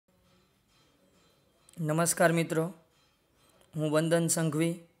નમસ્કાર મિત્રો, હું વંદન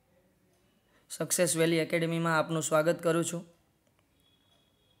સંઘવી સક્સેસ વેલી એકેડમીમાં આપનું સ્વાગત કરું છું.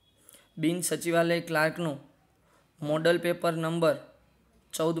 બિન સચિવાલય ક્લાર્કનું મોડલ પેપર નંબર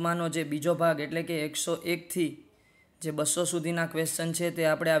 14માંનો જે બીજો ભાગ એટલે કે 101થી જે 200 સુધીના ક્વેશ્ચન છે તે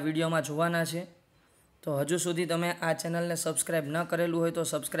આપણે આ વિડીયોમાં જોવાના છે. તો હજુ સુધી તમે આ ચેનલને સબસ્ક્રાઈબ ન કરેલું હોય તો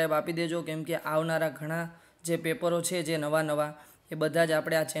સબસ્ક્રાઈબ આપી દેજો, કેમ કે આવનારા ઘણા જે પેપરો છે જે નવા એ બધા જ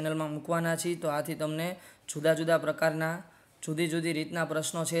આપણે આ ચેનલમાં મૂકવાના છીએ. તો આથી તમને જુદા જુદા પ્રકારના જુદી જુદી રીતના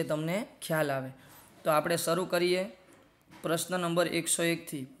પ્રશ્નો છે તમને ખ્યાલ આવે. તો આપણે શરૂ કરીએ પ્રશ્ન નંબર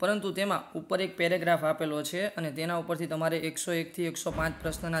 101થી, પરંતુ તેમાં ઉપર એક પેરેગ્રાફ આપેલો છે અને તેના ઉપરથી તમારે 101થી 105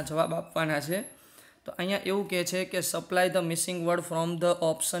 પ્રશ્નના જવાબ આપવાના છે. તો અહીંયા એવું કહે છે કે supply the missing word from the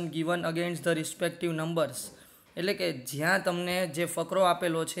option given against the respective numbers. એટલે કે જ્યાં તમને જે ફકરો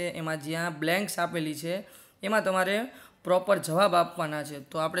આપેલો છે એમાં જ્યાં બ્લેન્ક્સ આપેલી છે એમાં તમારે પ્રોપર જવાબ આપવાના છે.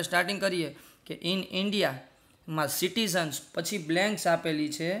 તો આપણે સ્ટાર્ટિંગ કરીએ કે ઇન ઇન્ડિયામાં સિટીઝન્સ પછી બ્લેન્ક્સ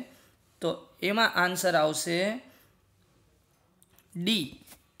આપેલી છે, તો એમાં આન્સર આવશે ડી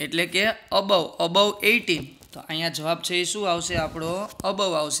એટલે કે અબવ 18. તો અહીંયા જવાબ છે એ શું આવશે? આપણો અબવ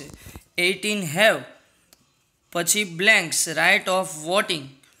આવશે. 18 હેવ પછી બ્લેન્ક્સ રાઇટ ઓફ વોટિંગ.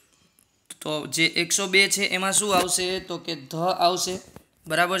 તો જે 102 છે એમાં શું આવશે? તો કે ધ આવશે,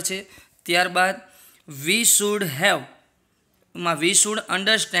 બરાબર છે. ત્યારબાદ વી શુડ હેવ માં we should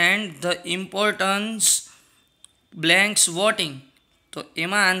understand the importance blanks voting. તો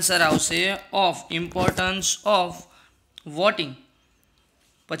એમાં આન્સર આવશે ઓફ ઇમ્પોર્ટન્સ ઓફ વોટિંગ.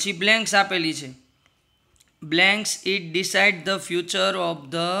 પછી બ્લેન્ક્સ આપેલી છે, blanks it decide the future of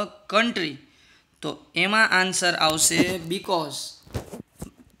the country. તો એમાં આન્સર આવશે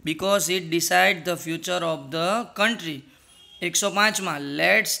because it decide the future of the country. 105માં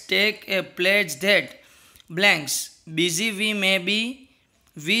let's take A pledge that blanks busy V May B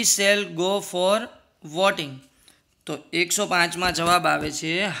we shall go for voting. તો 105માં જવાબ આવે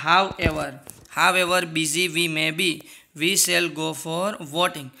છે હાવ ever busy V May B we shall go for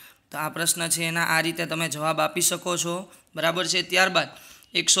voting. તો આ પ્રશ્ન છે એના આ રીતે તમે જવાબ આપી શકો છો, બરાબર છે. ત્યારબાદ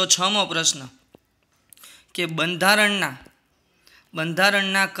 106મો પ્રશ્ન કે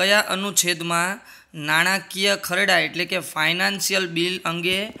બંધારણના કયા અનુચ્છેદમાં નાણાકીય ખરડા એટલે કે ફાઇનાન્શિયલ બિલ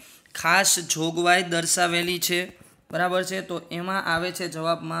અંગે ખાસ જોગવાઈ દર્શાવેલી છે, બરાબર છે. તો એમાં આવે છે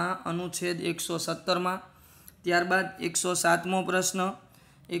જવાબમાં અનુચ્છેદ 117માં. ત્યારબાદ 107મો પ્રશ્ન.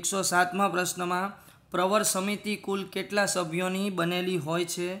 107મા પ્રશ્નમાં પ્રવર સમિતિ કુલ કેટલા સભ્યોની બનેલી હોય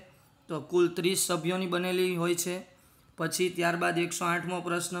છે? તો કુલ 30 સભ્યોની બનેલી હોય છે. પછી ત્યારબાદ 108મો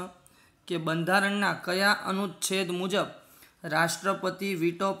પ્રશ્ન કે બંધારણના કયા અનુચ્છેદ મુજબ રાષ્ટ્રપતિ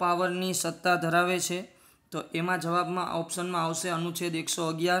વીટો પાવરની સત્તા ધરાવે છે? તો એમાં જવાબમાં ઓપ્શનમાં આવશે અનુચ્છેદ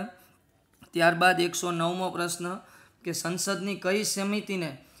 111. ત્યારબાદ 109મો પ્રશ્ન કે સંસદની કઈ સમિતિને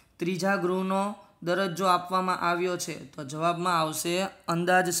ત્રીજા ગૃહનો દરજ્જો આપવામાં આવ્યો છે? તો જવાબમાં આવશે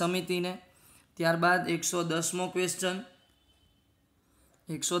અંદાજ સમિતિને. ત્યારબાદ 110મો ક્વેશ્ચન.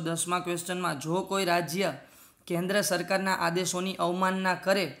 110મા ક્વેશ્ચનમાં જો કોઈ રાજ્ય કેન્દ્ર સરકારના આદેશોની અવમાનના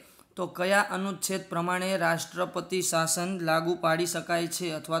કરે તો કયા અનુચ્છેદ પ્રમાણે રાષ્ટ્રપતિ શાસન લાગુ પાડી શકાય છે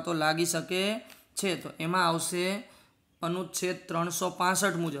અથવા તો લાગી શકે છે? તો એમાં આવશે અનુચ્છેદ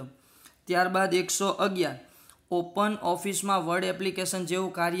 365 મુજબ. ત્યારબાદ 111 ઓપન ઓફિસમાં વર્ડ એપ્લિકેશન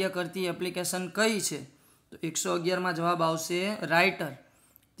જેવું કાર્ય કરતી એપ્લિકેશન કઈ છે? તો 111માં જવાબ આવશે રાઇટર.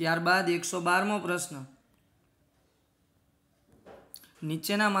 ત્યારબાદ 112મો પ્રશ્ન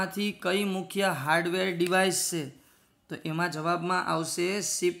નીચેનામાંથી કઈ મુખ્ય હાર્ડવેર ડિવાઇસ છે? તો એમાં જવાબમાં આવશે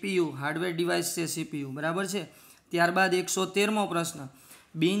સીપીયુ. હાર્ડવેર ડિવાઇસ છે સીપીયુ, બરાબર છે. ત્યારબાદ 113મો પ્રશ્ન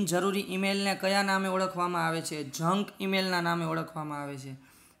બિનજરૂરી ઈમેલને કયા નામે ઓળખવામાં આવે છે? જંક ઈમેલના નામે ઓળખવામાં આવે છે.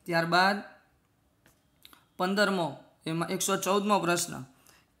 ત્યારબાદ 15મો એમાં 114મો પ્રશ્ન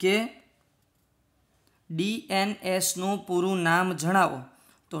કે ડીએનએસનું પૂરું નામ જણાવો.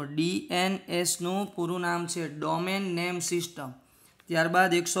 તો ડીએનએસનું પૂરું નામ છે ડોમેન નેમ સિસ્ટમ.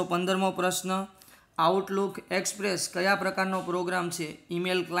 ત્યારબાદ 115મો પ્રશ્ન આઉટલુક એક્સપ્રેસ કયા પ્રકારનો પ્રોગ્રામ છે?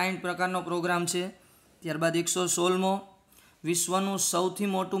 ઈમેલ ક્લાયન્ટ પ્રકારનો પ્રોગ્રામ છે. ત્યારબાદ 116મો વિશ્વનું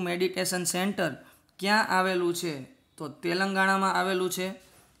સૌથી મોટું મેડિટેશન સેન્ટર ક્યાં આવેલું છે? તો તેલંગાણામાં આવેલું છે.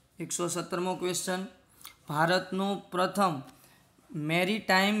 117મો ક્વેશ્ચન ભારતનું પ્રથમ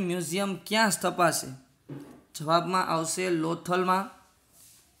મેરીટાઈમ મ્યુઝિયમ ક્યાં સ્થપાશે? જવાબમાં આવશે લોથલમાં.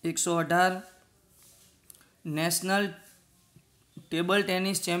 118 નેશનલ ટેબલ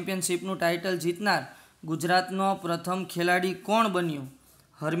ટેનિસ ચેમ્પિયનશિપનું ટાઇટલ જીતનાર ગુજરાતનો પ્રથમ ખેલાડી કોણ બન્યો?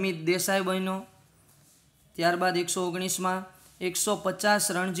 હરમિત દેસાઈ બન્યો. ત્યારબાદ 119માં 150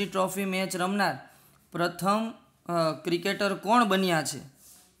 રણજી ટ્રોફી મેચ રમનાર પ્રથમ ક્રિકેટર કોણ બન્યા છે?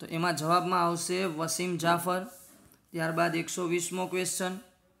 તો એમાં જવાબમાં આવશે વસીમ જાફર. ત્યારબાદ 120મો ક્વેશ્ચન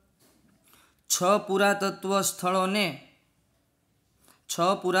છ પુરાતત્વ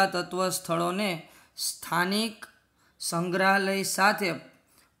સ્થળોને સ્થાનિક સંગ્રહાલય સાથે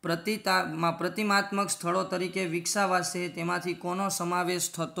પ્રતિમાત્મક સ્થળો તરીકે વિકસાવાશે તેમાંથી કોનો સમાવેશ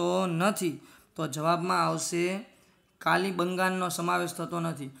થતો નથી? તો જવાબમાં આવશે કાલીબંગાનનો સમાવેશ થતો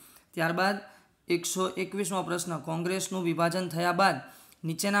નથી. ત્યારબાદ 121મો પ્રશ્ન, કોંગ્રેસનું વિભાજન થયા બાદ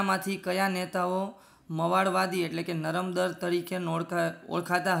નીચેનામાંથી કયા નેતાઓ મવાળવાદી એટલે કે નરમદર તરીકે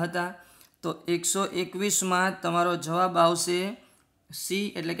ઓળખાતા હતા? તો 121માં તમારો જવાબ આવશે સી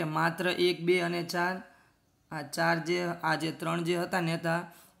એટલે કે માત્ર 1, 2 અને 4. આ જે 3 જે હતા નેતા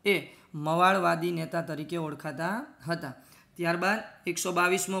એ મવાળવાદી નેતા તરીકે ઓળખાતા હતા. ત્યારબાદ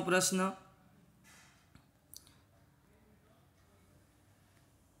 122મો પ્રશ્ન,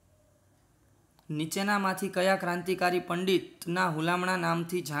 નીચેનામાંથી કયા ક્રાંતિકારી પંડિતના હુલામણા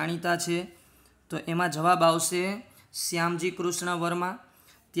નામથી જાણીતા છે? તો એમાં જવાબ આવશે શ્યામજી કૃષ્ણ વર્મા.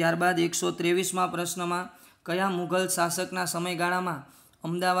 ત્યારબાદ 123મા પ્રશ્નમાં કયા મુઘલ શાસકના સમયગાળામાં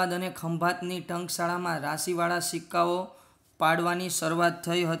અમદાવાદ અને ખંભાતની ટંકશાળામાં રાશિવાળા સિક્કાઓ પાડવાની શરૂઆત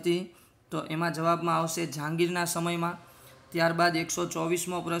થઈ હતી? તો એમાં જવાબમાં આવશે જહાંગીરના સમયમાં. ત્યારબાદ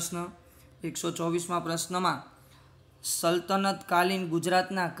 124મો પ્રશ્ન, 124મા પ્રશ્નમાં સલ્તનતકાલીન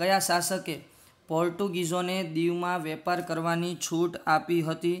ગુજરાતના કયા શાસકે પોર્ટુગીઝોને દીવમાં વેપાર કરવાની છૂટ આપી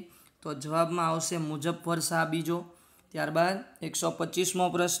હતી? તો જવાબમાં આવશે મુઝફ્ફર શાહ બીજો. ત્યારબાદ 125મો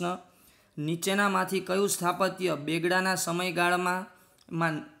પ્રશ્ન, નીચેનામાંથી કયું સ્થાપત્ય બેગડાના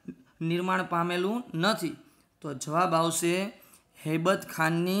સમયગાળામાં નિર્માણ પામેલું નથી? તો જવાબ આવશે હૈબત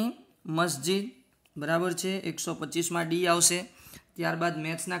ખાનની મસ્જિદ. બરાબર છે, 125માં ડી આવશે. ત્યારબાદ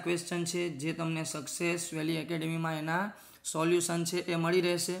મેથ્સના ક્વેશ્ચન છે જે તમને સક્સેસ વેલી એકેડમીમાં એના સોલ્યુશન છે એ મળી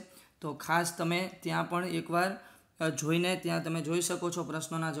રહેશે. તો ખાસ તમે ત્યાં પણ એકવાર જોઈને ત્યાં તમે જોઈ શકો છો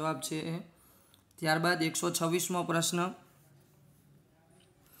પ્રશ્નોના જવાબ છે એ. ત્યારબાદ 126મો પ્રશ્ન,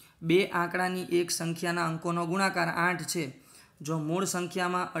 બે આંકડાની એક સંખ્યાના અંકોનો ગુણાકાર 8 છે. જો મૂળ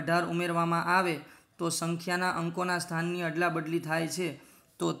સંખ્યામાં 18 ઉમેરવામાં આવે તો સંખ્યાના અંકોના સ્થાનની અદલાબદલી થાય છે,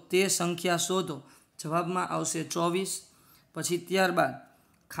 તો તે સંખ્યા શોધો. જવાબમાં આવશે 24. પછી ત્યારબાદ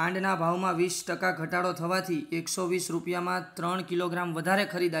ખાંડના ભાવમાં 20% ઘટાડો થવાથી 120 રૂપિયામાં 3 કિલોગ્રામ વધારે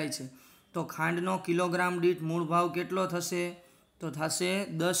ખરીદાય છે. તો ખાંડનો કિલોગ્રામ દીઠ મૂળ ભાવ કેટલો થશે? તો થશે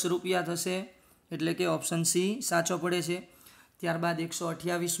 10 રૂપિયા થશે. એટલે કે ઓપ્શન સી સાચો પડે છે. ત્યારબાદ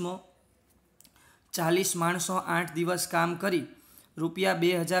 128મો, 40 માણસો 8 દિવસ કામ કરી રૂપિયા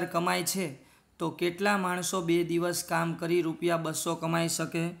 2000 કમાય છે, તો કેટલા માણસો 2 દિવસ કામ કરી રૂપિયા 200 કમાઈ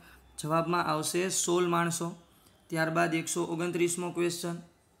શકે? જવાબમાં આવશે 16 માણસો. ત્યારબાદ 129મો ક્વેશ્ચન,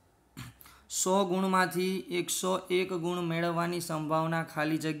 100 ગુણમાંથી 101 ગુણ મેળવવાની સંભાવના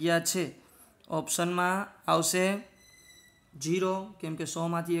ખાલી જગ્યા છે. ઓપ્શનમાં આવશે 0, કેમ કે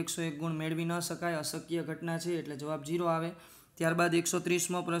 100માંથી 101 ગુણ મેળવી ન શકાય, અશક્ય ઘટના છે, એટલે જવાબ 0 આવે. ત્યારબાદ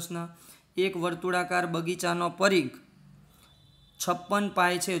 130મો પ્રશ્ન, એક વર્તુળાકાર બગીચાનો પરિઘ 56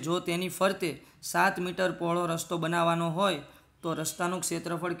 પાય છે. જો તેની ફરતે 7 મીટર પહોળો રસ્તો બનાવવાનો હોય તો રસ્તાનું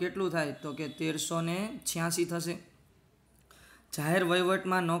ક્ષેત્રફળ કેટલું થાય? તો કે 1386 થશે. જાહેર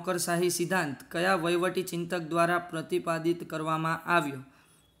વહીવટમાં નોકરશાહી સિદ્ધાંત કયા વહીવટી ચિંતક દ્વારા પ્રતિપાદિત કરવામાં આવ્યો?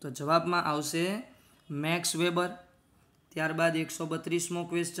 તો જવાબમાં આવશે મેક્સ વેબર. ત્યારબાદ 132મો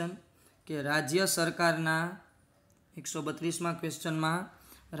ક્વેશ્ચન કે રાજ્ય સરકારના 132મા ક્વેશ્ચનમાં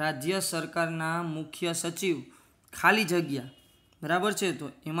રાજ્ય સરકારના મુખ્ય સચિવ ખાલી જગ્યા. બરાબર છે, તો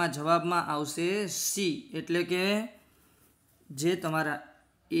એમાં જવાબમાં આવશે સી એટલે કે જે તમારા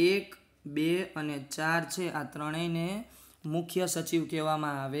 1, 2 અને 4 છે આ ત્રણેયને મુખ્ય સચિવ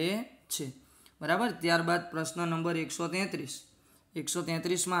કહેવામાં આવે છે. બરાબર. ત્યારબાદ પ્રશ્ન નંબર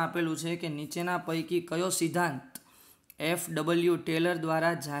 133માં આપેલું છે કે નીચેના પૈકી કયો સિદ્ધાંત F.W. ટેલર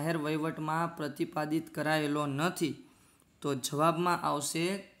દ્વારા જાહેર વહીવટમાં પ્રતિપાદિત કરાયેલો નથી? તો જવાબમાં આવશે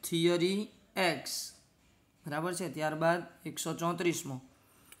થિયરી એક્સ. બરાબર છે. ત્યારબાદ 134મો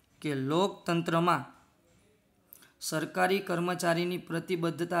કે લોકતંત્રમાં સરકારી કર્મચારીની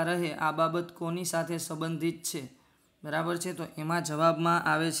પ્રતિબદ્ધતા રહે આ બાબત કોની સાથે સંબંધિત છે? બરાબર છે, તો એમાં જવાબમાં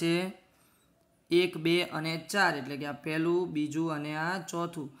આવે છે 1, 2 અને 4 એટલે કે આ પહેલું, બીજું અને આ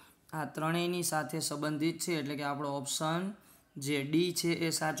ચોથું, આ ત્રણેયની સાથે સંબંધિત છે. એટલે કે આપણો ઓપ્શન જે ડી છે એ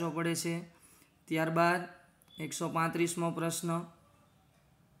સાચો પડે છે. ત્યારબાદ 135મો પ્રશ્ન,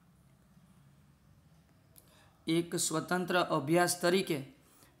 એક સ્વતંત્ર અભ્યાસ તરીકે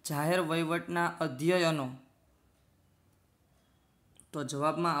જાહેર વહીવટના અધ્યયનો. તો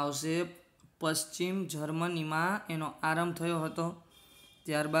જવાબમાં આવશે પશ્ચિમ જર્મનીમાં એનો આરંભ થયો હતો.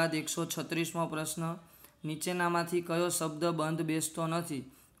 ત્યારબાદ 136મો પ્રશ્ન, નીચેનામાંથી કયો શબ્દ બંધ બેસતો નથી?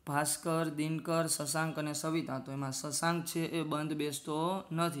 ભાસ્કર, દિનકર, શશાંક અને સવિતા. તો એમાં શશાંક છે એ બંધ બેસતો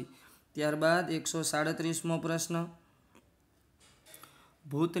નથી. ત્યારબાદ 137મો પ્રશ્ન,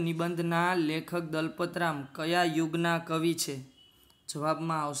 ભૂત નિબંધના લેખક દલપતરામ કયા યુગના કવિ છે?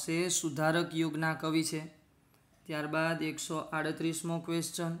 જવાબમાં આવશે સુધારક યુગના કવિ છે. ત્યારબાદ 138મો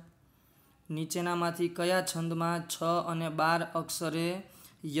ક્વેશ્ચન, નીચેનામાંથી કયા છંદમાં 6 અને 12 અક્ષરે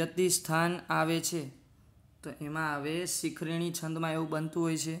યતિ સ્થાન આવે છે? તો એમાં આવે શિખરીણી છંદમાં એવું બનતું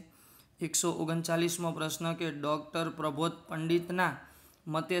હોય છે. 139મો પ્રશ્ન કે ડૉક્ટર પ્રબોધ પંડિતના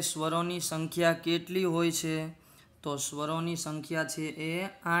મતે સ્વરોની સંખ્યા કેટલી હોય છે? તો સ્વરોની સંખ્યા છે એ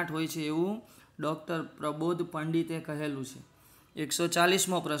 8 હોય છે એવું ડૉક્ટર પ્રબોધ પંડિતે કહેલું છે.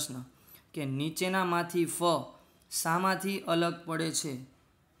 140મો પ્રશ્ન કે નીચેનામાંથી ફ શામાંથી અલગ પડે છે?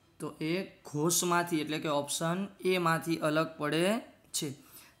 તો એ ઘોષમાંથી એટલે કે ઓપ્શન એ માંથી અલગ પડે છે.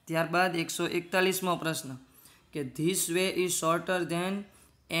 ત્યારબાદ 141મો પ્રશ્ન કે this way is shorter than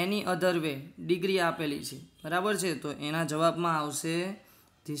any other way degree આપેલી છે, બરાબર છે? તો એના જવાબમાં આવશે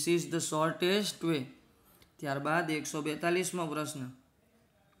this is the shortest way. ત્યારબાદ 142મો પ્રશ્ન,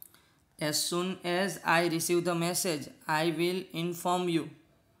 as soon as I receive the message I will inform you,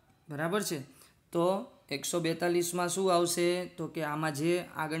 બરાબર છે? તો 142માં શું આવશે? તો કે આમાં જે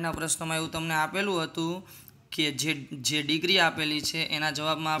આગળના પ્રશ્નમાં એવું તમને આપેલું હતું કે જે ડિગ્રી આપેલી છે એના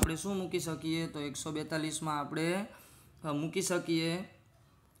જવાબમાં આપણે શું મૂકી શકીએ? તો 142માં આપણે મૂકી શકીએ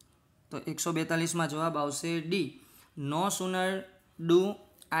તો 142માં જવાબ આવશે D, no sooner do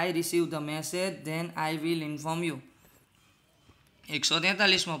I receive the message than I will inform you.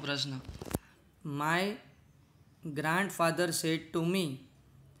 143મો પ્રશ્ન, my grandfather said to me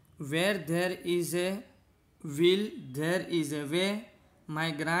wear there is A will there is a way my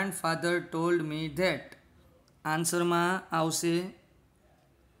grandfather told me that. આન્સરમાં આવશે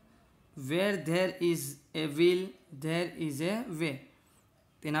where there is a will there is a way.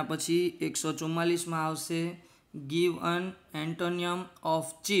 તેના પછી 144માં આવશે give an antonym of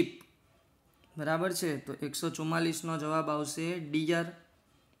cheap, બરાબર છે? તો 144નો જવાબ આવશે dear,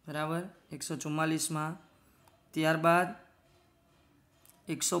 બરાબર? 144માં. ત્યારબાદ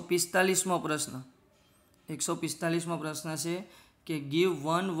 145મો પ્રશ્ન, 145મો પ્રશ્ન છે કે give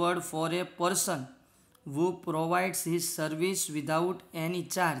one word for A person who provides his service without any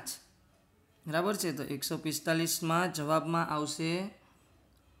charge, બરાબર છે? તો 145માં જવાબમાં આવશે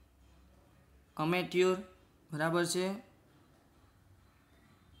અમેટ્યોર, બરાબર છે?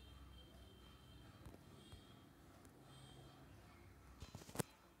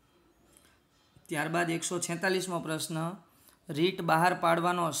 ત્યારબાદ 146મો પ્રશ્ન, રીટ બહાર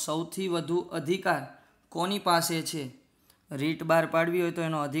પાડવાનો સૌથી વધુ અધિકાર કોની પાસે છે? રીટ બહાર પાડવી હોય તો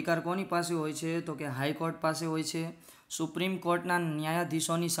એનો અધિકાર કોની પાસે હોય છે? તો કે હાઈકોર્ટ પાસે હોય છે. સુપ્રીમ કોર્ટના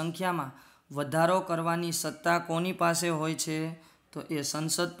ન્યાયાધીશોની સંખ્યામાં વધારો કરવાની સત્તા કોની પાસે હોય છે? તો એ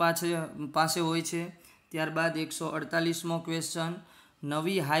સંસદ પાસે હોય છે. ત્યારબાદ 148મો ક્વેશ્ચન,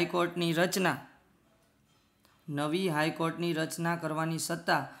 નવી હાઈકોર્ટની રચના કરવાની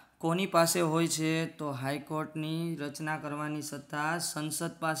સત્તા કોની પાસે હોય છે? તો હાઈકોર્ટની રચના કરવાની સત્તા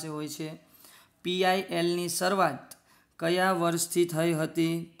સંસદ પાસે હોય છે. PILની શરૂઆત કયા વર્ષથી થઈ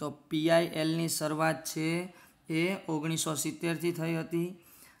હતી? તો PILની શરૂઆત છે એ 1970થી થઈ હતી.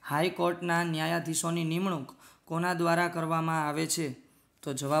 હાઈકોર્ટના ન્યાયાધીશોની નિમણૂક કોના દ્વારા કરવામાં આવે છે? તો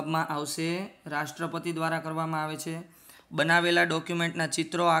જવાબમાં આવશે રાષ્ટ્રપતિ દ્વારા કરવામાં આવે છે. બનાવેલા ડોક્યુમેન્ટના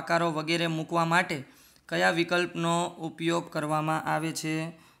ચિત્રો, આકારો વગેરે મૂકવા માટે કયા વિકલ્પનો ઉપયોગ કરવામાં આવે છે?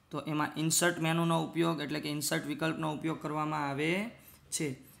 તો એમાં ઇન્સર્ટ મેનુનો ઉપયોગ એટલે કે ઇન્સર્ટ વિકલ્પનો ઉપયોગ કરવામાં આવે છે.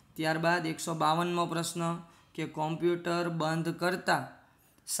 ત્યારબાદ 152મો પ્રશ્ન કે કોમ્પ્યુટર બંધ કરતાં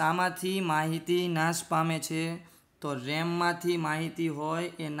શામાંથી માહિતી નાશ પામે છે? તો રેમમાંથી માહિતી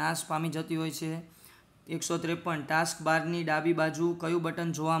હોય એ નાશ પામી જતી હોય છે. 153, ટાસ્ક બારની ડાબી બાજુ કયું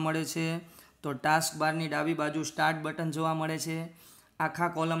બટન જોવા મળે છે? તો ટાસ્ક બારની ડાબી બાજુ સ્ટાર્ટ બટન જોવા મળે છે. આખા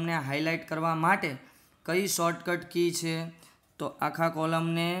કોલમને હાઇલાઇટ કરવા માટે કઈ શોર્ટકટ કી છે? તો આખા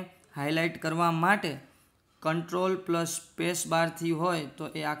કોલમને હાઇલાઇટ કરવા માટે કંટ્રોલ પ્લસ સ્પેસ બારથી હોય તો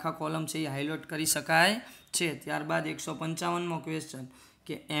એ આખા કોલમ છે એ હાઇલાઇટ કરી શકાય છે. ત્યારબાદ 155મો ક્વેશ્ચન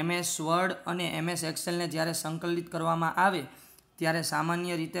કે MS વર્ડ અને MS એક્સેલને જ્યારે સંકલિત કરવામાં આવે ત્યારે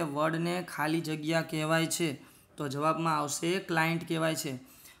સામાન્ય રીતે વર્ડને ખાલી જગ્યા કહેવાય છે? તો જવાબમાં આવશે ક્લાયન્ટ કહેવાય છે.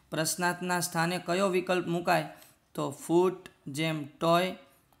 પ્રશ્નાર્થના સ્થાને કયો વિકલ્પ મુકાય? તો ફૂટ, જેમ ટોય,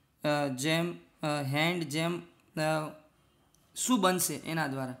 જેમ હેન્ડ, જેમ શું બનશે એના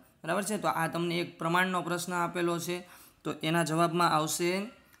દ્વારા, બરાબર છે? તો આ તમને એક પ્રમાણનો પ્રશ્ન આપેલો છે તો એના જવાબમાં આવશે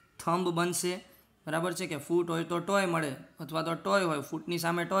થંબ બનશે, બરાબર છે? કે ફૂટ હોય તો ટોય મળે અથવા તો ટોય હોય, ફૂટની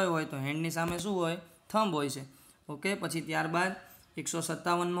સામે ટોય હોય તો હેન્ડની સામે શું હોય? થંબ હોય છે. ઓકે. પછી ત્યારબાદ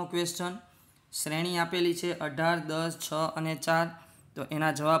 157મો ક્વેશ્ચન, શ્રેણી આપેલી છે 18, 10, 6 અને 4 તો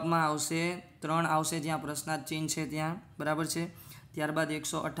એના જવાબમાં આવશે 3 આવશે જ્યાં પ્રશ્નાર્થ ચિહ્ન છે ત્યાં, બરાબર છે? ત્યારબાદ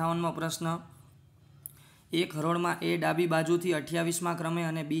 158મો પ્રશ્ન, એક હરોળમાં એ ડાબી બાજુથી 28મા ક્રમે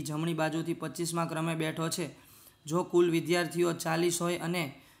અને બી જમણી બાજુથી 25મા ક્રમે બેઠો છે. જો કુલ વિદ્યાર્થીઓ 40 હોય અને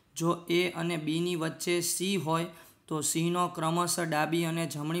જો એ અને બીની વચ્ચે સી હોય તો સીનો ક્રમશઃ ડાબી અને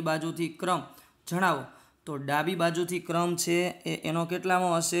જમણી બાજુથી ક્રમ જણાવો. તો ડાબી બાજુથી ક્રમ છે એનો કેટલામો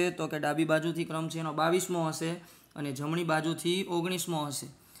હશે? તો કે ડાબી બાજુથી ક્રમ છે એનો 22મો હશે અને જમણી બાજુથી 19મો હશે.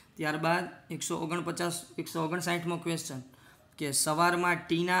 ત્યારબાદ 159મો ક્વેશ્ચન કે સવારમાં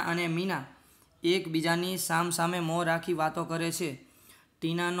ટીના અને મીના એકબીજાની સામે મોં રાખી વાતો કરે છે.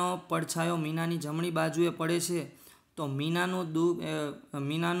 ટીનાનો પડછાયો મીનાની જમણી બાજુએ પડે છે. તો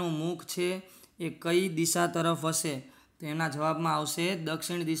મીનાનું મુખ છે એ કઈ દિશા તરફ હશે? તો એના જવાબમાં આવશે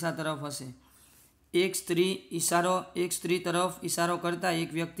દક્ષિણ દિશા તરફ હશે. એક સ્ત્રી તરફ ઈશારો કરતા એક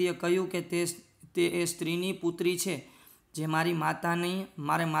વ્યક્તિએ કહ્યું કે તે એ સ્ત્રીની પુત્રી છે જે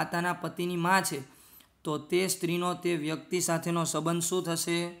મારે માતાના પતિની માં છે. તો તે સ્ત્રીનો તે વ્યક્તિ સાથેનો સંબંધ શું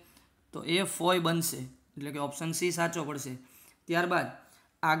થશે? તો એ ફોય બનશે. એટલે કે ઓપ્શન સી સાચો પડશે. ત્યારબાદ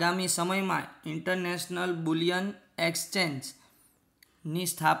આગામી સમયમાં ઇન્ટરનેશનલ બુલિયન એક્સચેન્જની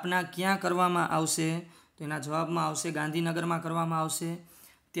સ્થાપના ક્યાં કરવામાં આવશે? તો એના જવાબમાં આવશે ગાંધીનગરમાં કરવામાં આવશે.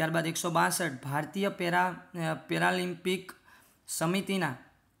 ત્યારબાદ 162 ભારતીય પેરાલિમ્પિક સમિતિના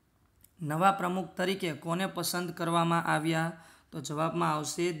નવા પ્રમુખ તરીકે કોને પસંદ કરવામાં આવ્યા? તો જવાબમાં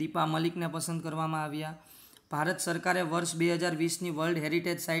આવશે દીપા મલિકને પસંદ કરવામાં આવ્યા. ભારત સરકારે વર્ષ 2020ની વર્લ્ડ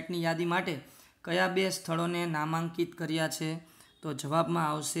હેરિટેજ સાઇટની યાદી માટે કયા 2 સ્થળોને નામાંકિત કર્યા છે? તો જવાબમાં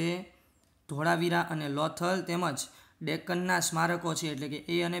આવશે ધોળાવીરા અને લોથલ તેમજ ડેક્કનના સ્મારકો છે. એટલે કે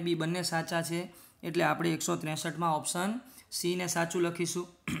એ અને બી બંને સાચા છે. એટલે આપણે 163માં ઓપ્શન સીને સાચું લખીશું.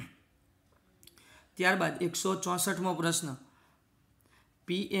 ત્યારબાદ 164મો પ્રશ્ન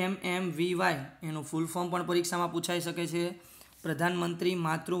PMMVY એનું ફૂલ ફોર્મ પણ પરીક્ષામાં પૂછાઈ શકે છે. પ્રધાનમંત્રી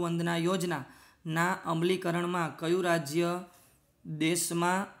માતૃવંદના યોજનાના અમલીકરણમાં કયું રાજ્ય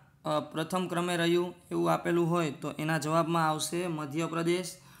દેશમાં પ્રથમ ક્રમે રહ્યું એવું આપેલું હોય તો એના જવાબમાં આવશે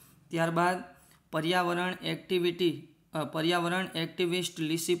મધ્યપ્રદેશ. ત્યારબાદ પર્યાવરણ એક્ટિવિસ્ટ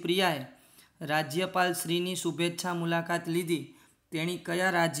લીસી પ્રિયાએ રાજ્યપાલ શ્રીની શુભેચ્છા મુલાકાત લીધી. તેણી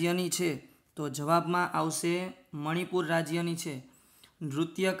કયા રાજ્યની છે? તો જવાબમાં આવશે મણિપુર રાજ્યની છે.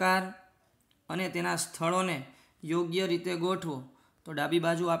 નૃત્યકાર અને તેના સ્થળોને યોગ્ય રીતે ગોઠવો. તો ડાબી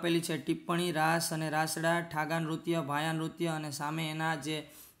બાજુ આપેલી છે ટિપ્પણી, રાસ અને રાસડા, ઠાગા નૃત્ય, ભાયા નૃત્ય અને સામે એના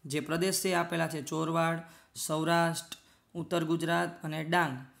જે પ્રદેશ છે આપેલા છે ચોરવાડ, સૌરાષ્ટ્ર, ઉત્તર ગુજરાત અને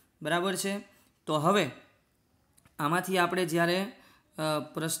ડાંગ. બરાબર છે. તો હવે આમાંથી આપણે જ્યારે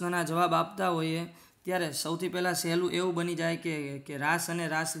પ્રશ્નના જવાબ આપતા હોઈએ ત્યારે સૌથી પહેલાં સહેલું એવું બની જાય કે રાસ અને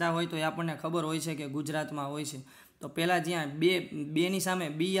રાસડા હોય તો એ આપણને ખબર હોય છે કે ગુજરાતમાં હોય છે. તો પહેલાં જ્યાં બેની સામે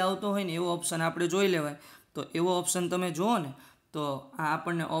બી આવતો હોય ને એવો ઓપ્શન આપણે જોઈ લેવાય. તો એવો ઓપ્શન તમે જુઓ ને તો આ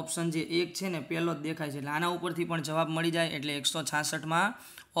આપણને ઓપ્શન જે 1 છે ને પહેલો જ દેખાય છે. એટલે આના ઉપરથી પણ જવાબ મળી જાય. એટલે 166માં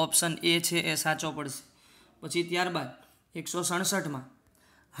ઓપ્શન એ છે એ સાચો પડશે. પછી ત્યારબાદ 167માં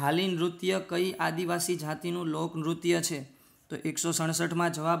હાલી નૃત્ય કઈ આદિવાસી જાતિનું લોકનૃત્ય છે? તો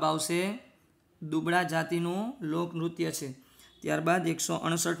 167માં જવાબ આવશે દુબળા જાતિનું લોકનૃત્ય છે. ત્યારબાદ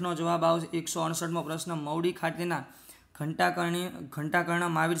 168નો જવાબ આવશે. 168મો પ્રશ્ન મવડી ખાતેના ઘંટાકર્ણ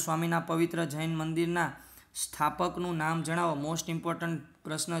મહાવીર સ્વામીના પવિત્ર જૈન મંદિરના સ્થાપકનું નામ જણાવો. મોસ્ટ ઇમ્પોર્ટન્ટ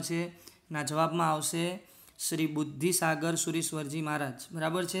પ્રશ્ન છે. એના જવાબમાં આવશે શ્રી બુદ્ધિસાગર સુરીશ્વરજી મહારાજ.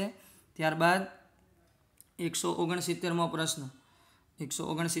 બરાબર છે. ત્યારબાદ 169મો પ્રશ્ન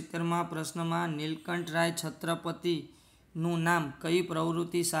 169માં પ્રશ્નમાં નીલકંઠરાય છત્રપતિનું નામ કઈ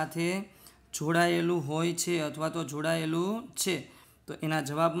પ્રવૃત્તિ સાથે જોડાયેલું હોય છે અથવા તો જોડાયેલું છે? તો એના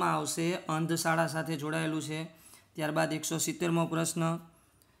જવાબમાં આવશે અંધશાળા સાથે જોડાયેલું છે. ત્યારબાદ 170મો પ્રશ્ન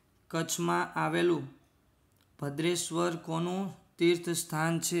કચ્છમાં આવેલું ભદ્રેશ્વર કોનું તીર્થ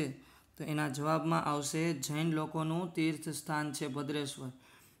સ્થાન છે? તો એના જવાબમાં આવશે જૈન લોકોનું તીર્થ સ્થાન છે ભદ્રેશ્વર.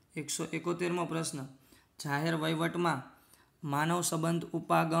 171મો પ્રશ્ન જાહેર વહીવટમાં માનવ સંબંધ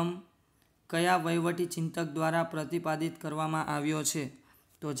ઉપાગમ કયા વહીવટી ચિંતક દ્વારા પ્રતિપાદિત કરવામાં આવ્યો છે?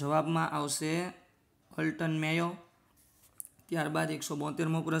 તો જવાબમાં આવશે અલ્ટન મેયો. ત્યારબાદ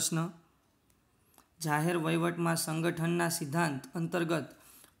 172મો પ્રશ્ન જાહેર વહીવટમાં સંગઠનના સિદ્ધાંત અંતર્ગત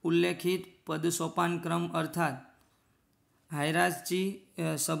ઉલ્લેખિત પદસોપાન ક્રમ અર્થાત હાયરાર્ચી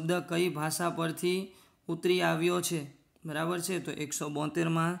શબ્દ કઈ ભાષા પરથી ઉતરી આવ્યો છે? બરાબર છે. તો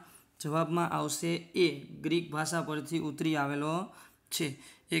 172માં જવાબમાં આવશે એ ગ્રીક ભાષા પરથી ઉતરી આવેલો છે.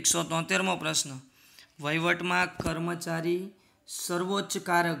 173મો પ્રશ્ન વહીવટમાં કર્મચારી સર્વોચ્ચ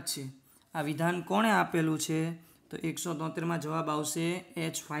કારક છે. આ વિધાન કોણે આપેલું છે? તો 173માં જવાબ આવશે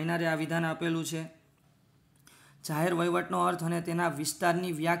એચ ફાઇનરે આ વિધાન આપેલું છે. જાહેર વહીવટનો અર્થ અને તેના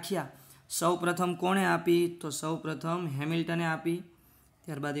વિસ્તારની વ્યાખ્યા સૌ પ્રથમ કોણે આપી? તો સૌ પ્રથમ હેમિલ્ટને આપી.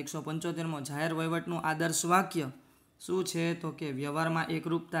 ત્યારબાદ 175મો જાહેર વહીવટનું આદર્શ વાક્ય શું છે? તો કે વ્યવહારમાં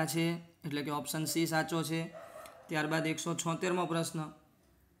એકરૂપતા છે. એટલે કે ઓપ્શન સી સાચો છે। ત્યારબાદ 176મો પ્રશ્ન,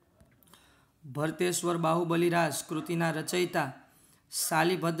 ભરતેશ્વર બાહુબલી રાસ કૃતિના રચયિતા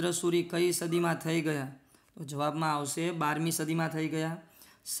શાલિભદ્રસુરી કઈ સદીમાં થઈ ગયા? તો જવાબમાં આવશે 12મી સદીમાં થઈ ગયા।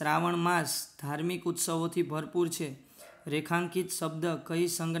 શ્રાવણ માસ ધાર્મિક ઉત્સવોથી ભરપૂર છે, રેખાંકિત શબ્દ કઈ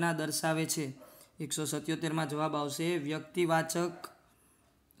સંજ્ઞા દર્શાવે છે? 177માં જવાબ આવશે વ્યક્તિવાચક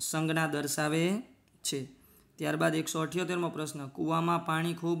સંજ્ઞા દર્શાવે છે। ત્યારબાદ 178મો પ્રશ્ન, કૂવામાં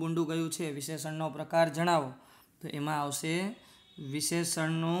પાણી ખૂબ ઊંડું ગયું છે, વિશેષણનો પ્રકાર જણાવો। તો એમાં આવશે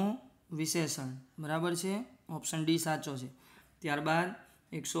વિશેષણનું વિશેષણ, બરાબર છે, ઓપ્શન ડી સાચો છે। ત્યારબાદ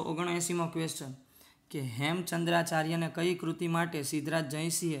 179મો ક્વેશ્ચન કે હેમચંદ્રાચાર્યને કઈ કૃતિ માટે સિદ્ધરાજ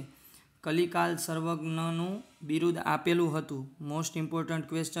જયસિંહે કલિકાલ સર્વજ્ઞનું બિરુદ આપેલું હતું? મોસ્ટ ઇમ્પોર્ટન્ટ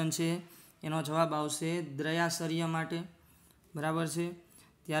ક્વેશ્ચન છે, એનો જવાબ આવશે દ્રયાશર્ય માટે, બરાબર છે।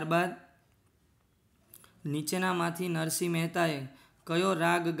 ત્યારબાદ નીચેનામાંથી નરસિંહ મહેતાએ કયો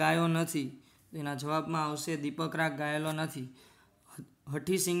રાગ ગાયો નથી? એના જવાબમાં આવશે દીપક રાગ ગાયેલો નથી।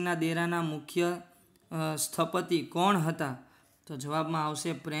 હઠીસિંહના દેરાના મુખ્ય સ્થપતિ કોણ હતા? તો જવાબમાં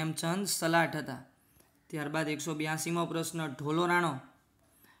આવશે પ્રેમચંદ સલાટ હતા। ત્યારબાદ 182મો પ્રશ્ન, ઢોલોરાણો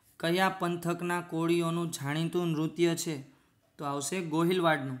કયા પંથકના કોળીઓનું જાણીતું નૃત્ય છે? તો આવશે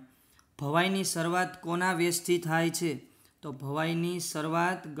ગોહિલવાડનું। ભવાઈની શરૂઆત કોના વેશથી થાય છે? તો ભવાઈની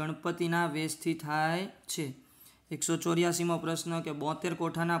શરૂઆત ગણપતિના વેશથી થાય છે। 184મો પ્રશ્ન કે 72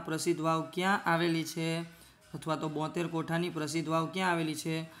 કોઠાના પ્રસિદ્ધ વાવ ક્યાં આવેલી છે? અથવા તો 72 કોઠાની પ્રસિદ્ધ વાવ ક્યાં આવેલી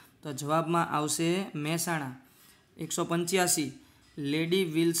છે? તો જવાબમાં આવશે મહેસાણા। 185 લેડી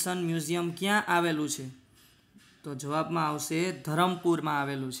વિલ્સન મ્યુઝિયમ ક્યાં આવેલું છે? તો જવાબમાં આવશે ધરમપુરમાં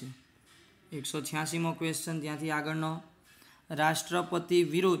આવેલું છે। 186મો ક્વેશ્ચન ત્યાંથી આગળનો, રાષ્ટ્રપતિ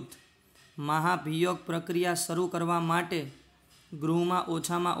વિરુદ્ધ મહાભિયોગ પ્રક્રિયા શરૂ કરવા માટે ગૃહમાં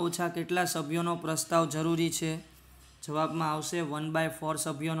ઓછામાં ઓછા કેટલા સભ્યોનો પ્રસ્તાવ જરૂરી છે? જવાબમાં આવશે 1/4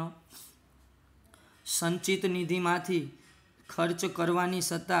 સભ્યોનો। સંચિત નિધિમાંથી ખર્ચ કરવાની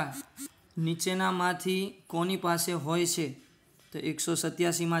સત્તા નીચેનામાંથી કોની પાસે હોય છે? તો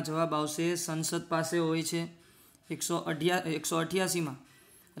 187માં જવાબ આવશે સંસદ પાસે હોય છે। 188માં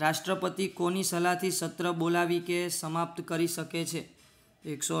રાષ્ટ્રપતિ કોની સલાહથી સત્ર બોલાવી કે સમાપ્ત કરી શકે છે?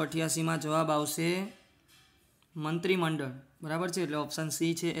 188માં જવાબ આવશે મંત્રીમંડળ, બરાબર છે, એટલે ઓપ્શન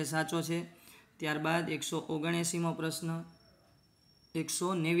સી છે એ સાચો છે। ત્યારબાદ 179મો પ્રશ્ન,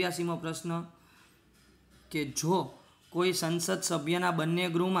 189મો પ્રશ્ન કે જો કોઈ સંસદ સભ્યના બંને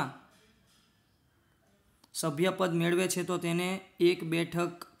ગૃહમાં સભ્યપદ મેળવે છે તો તેને એક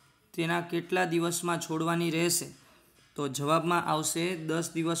બેઠક તેના કેટલા દિવસમાં છોડવાની રહેશે? તો જવાબમાં આવશે 10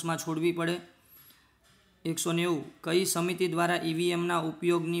 દિવસમાં છોડવી પડે। 190 કઈ સમિતિ દ્વારા ઈવીએમના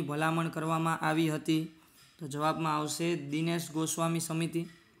ઉપયોગની ભલામણ કરવામાં આવી હતી? તો જવાબમાં આવશે દિનેશ ગોસ્વામી સમિતિ।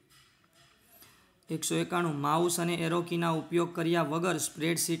 191 માઉસ અને એરો કીના ઉપયોગ કર્યા વગર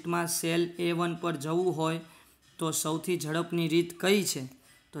સ્પ્રેડશીટમાં સેલ A1 પર જવું હોય તો સૌથી ઝડપની રીત કઈ છે?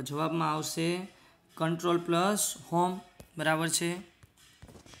 તો જવાબમાં આવશે Ctrl+Home, બરાબર છે।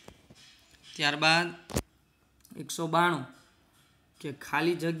 ત્યારબાદ 192 કે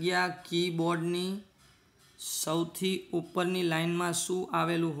ખાલી જગ્યા કીબોર્ડની સૌથી ઉપરની લાઇનમાં શું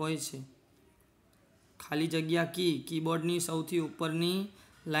આવેલું હોય છે? ખાલી જગ્યા કીબોર્ડની સૌથી ઉપરની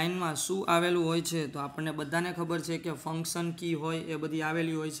લાઇનમાં શું આવેલું હોય છે? તો આપણને બધાને ખબર છે કે ફંક્શન કી હોય એ બધી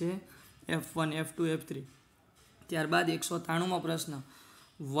આવેલી હોય છે, F1, F2, F3। ત્યારબાદ 193મો પ્રશ્ન,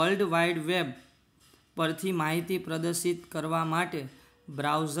 વર્લ્ડ વાઇડ વેબ પરથી માહિતી પ્રદર્શિત કરવા માટે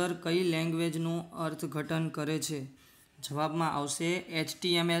બ્રાઉઝર કઈ લેંગ્વેજનું અર્થઘટન કરે છે? જવાબમાં આવશે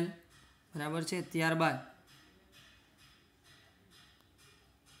HTML, બરાબર છે। ત્યારબાદ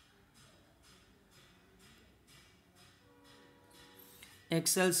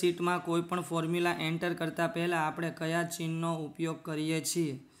એક્સેલ શીટમાં કોઈ પણ ફોર્મ્યુલા એન્ટર કરતા પહેલાં આપણે કયા ચિહ્નનો ઉપયોગ કરીએ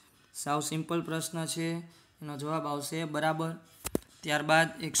છીએ? સાવ સિમ્પલ પ્રશ્ન છે, એનો જવાબ આવશે બરાબર। ત્યારબાદ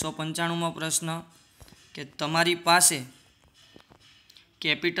 195મો પ્રશ્ન કે તમારી પાસે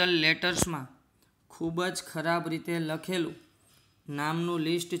કેપિટલ લેટર્સમાં ખૂબ જ ખરાબ રીતે લખેલું નામનું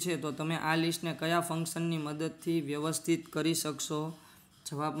લિસ્ટ છે, તો તમે આ લિસ્ટને કયા ફંક્શનની મદદથી વ્યવસ્થિત કરી શકશો?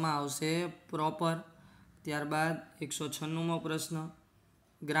 જવાબમાં આવશે પ્રોપર। ત્યારબાદ 196મો પ્રશ્ન,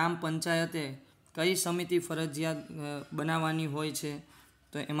 ગ્રામ પંચાયતે કઈ સમિતિ ફરજિયાત બનાવવાની હોય છે?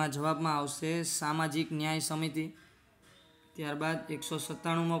 તો એમાં જવાબમાં આવશે સામાજિક ન્યાય સમિતિ। ત્યારબાદ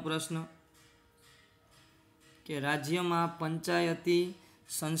 197મો પ્રશ્ન કે રાજ્યમાં પંચાયતી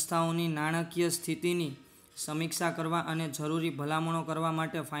સંસ્થાઓની નાણાકીય સ્થિતિની સમીક્ષા કરવા અને જરૂરી ભલામણો કરવા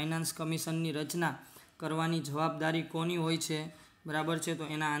માટે ફાઇનાન્સ કમિશનની રચના કરવાની જવાબદારી કોની હોય છે? બરાબર છે, તો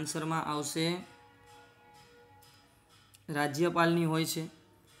એના આન્સરમાં આવશે રાજ્યપાલની હોય છે।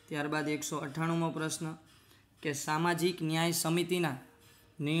 ત્યારબાદ 198મો પ્રશ્ન કે સામાજિક ન્યાય સમિતિના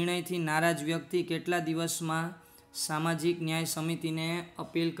નિર્ણયથી નારાજ વ્યક્તિ કેટલા દિવસમાં સામાજિક ન્યાય સમિતિને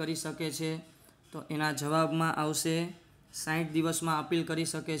અપીલ કરી શકે છે? તો એના જવાબમાં આવશે 60 દિવસમાં અપીલ કરી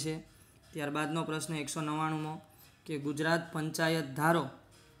શકે છે. ત્યારબાદનો પ્રશ્ન 199મો કે ગુજરાત પંચાયત ધારો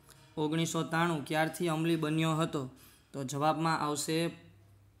 1993 ક્યારથી અમલી બન્યો હતો? તો જવાબમાં આવશે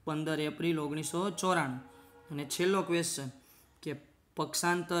 15 એપ્રિલ 1994. અને છેલ્લો ક્વેશ્ચન કે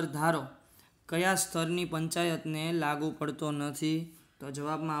પક્ષાંતર ધારો કયા સ્તરની પંચાયતને લાગુ પડતો નથી? તો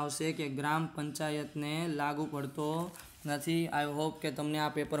જવાબમાં આવશે કે ગ્રામ પંચાયતને લાગુ પડતો નથી. આઈ હોપ કે તમને આ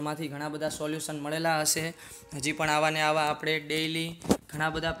પેપરમાંથી ઘણા બધા સોલ્યુશન મળેલા હશે. હજી પણ આવા ને આવા આપણે ડેઇલી ઘણા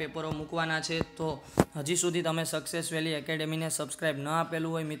બધા પેપરો મૂકવાના છે. તો હજી સુધી તમે સક્સેસવેલી એકેડેમીને સબસ્ક્રાઈબ ન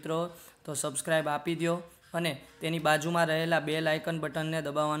આપેલું હોય મિત્રો તો સબસ્ક્રાઈબ આપી દો અને તેની બાજુમાં રહેલા બેલ આઇકન બટનને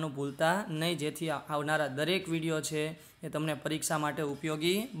દબાવવાનું ભૂલતા નહીં, જેથી આવનારા દરેક વિડીયો છે એ તમને પરીક્ષા માટે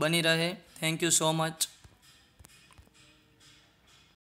ઉપયોગી બની રહે. Thank you so much.